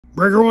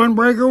Breaker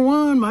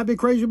one. Might be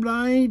crazy, but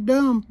I ain't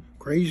dumb.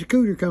 Crazy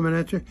Cooter coming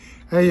at you.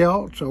 Hey,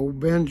 y'all, it's old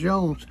Ben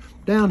Jones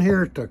down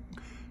here at the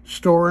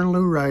store in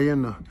Luray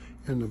in the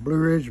Blue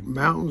Ridge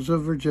Mountains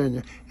of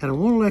Virginia. And I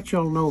want to let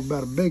y'all know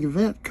about a big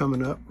event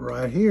coming up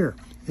right here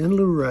in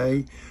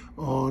Luray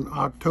on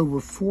October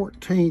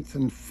 14th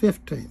and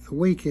 15th, the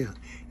weekend.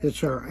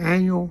 It's our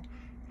annual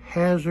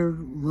Hazard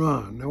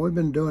Run. Now, we've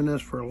been doing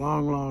this for a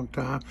long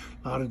time.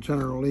 A lot of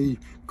General Lee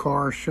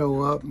cars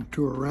show up and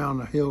tour around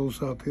the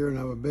hills up here and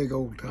have a big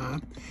old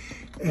time.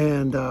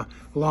 And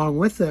along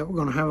with that, we're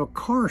going to have a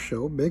car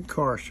show, big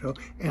car show.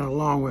 And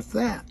along with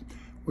that,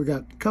 we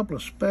got a couple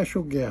of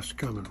special guests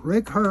coming.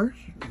 Rick Hurst,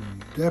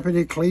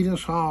 Deputy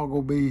Cletus Hogg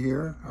will be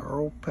here, our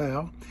old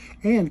pal,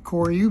 and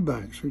Corey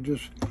Eubanks, who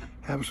just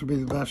happens to be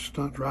the best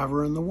stunt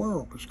driver in the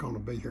world, is going to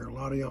be here. A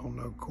lot of y'all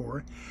know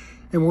Corey.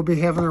 And we'll be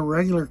having our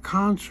regular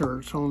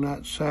concerts on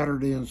that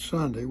Saturday and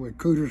Sunday with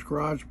Cooter's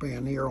Garage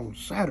Band here on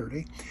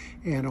Saturday.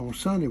 And on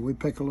Sunday, we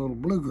pick a little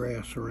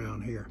bluegrass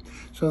around here.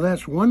 So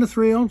that's 1 to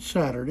 3 on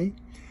Saturday,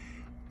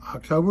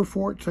 October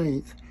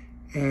 14th.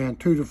 And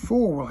 2 to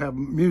 4, we'll have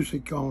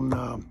music on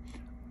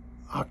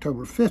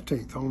October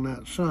 15th on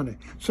that Sunday.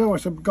 So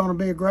it's going to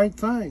be a great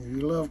thing.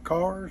 You love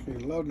cars, you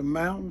love the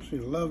mountains,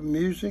 you love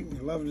music, you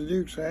love the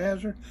Dukes of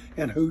Hazzard,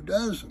 and who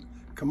doesn't?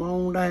 Come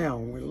on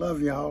down. We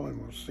love y'all,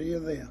 and we'll see you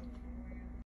then.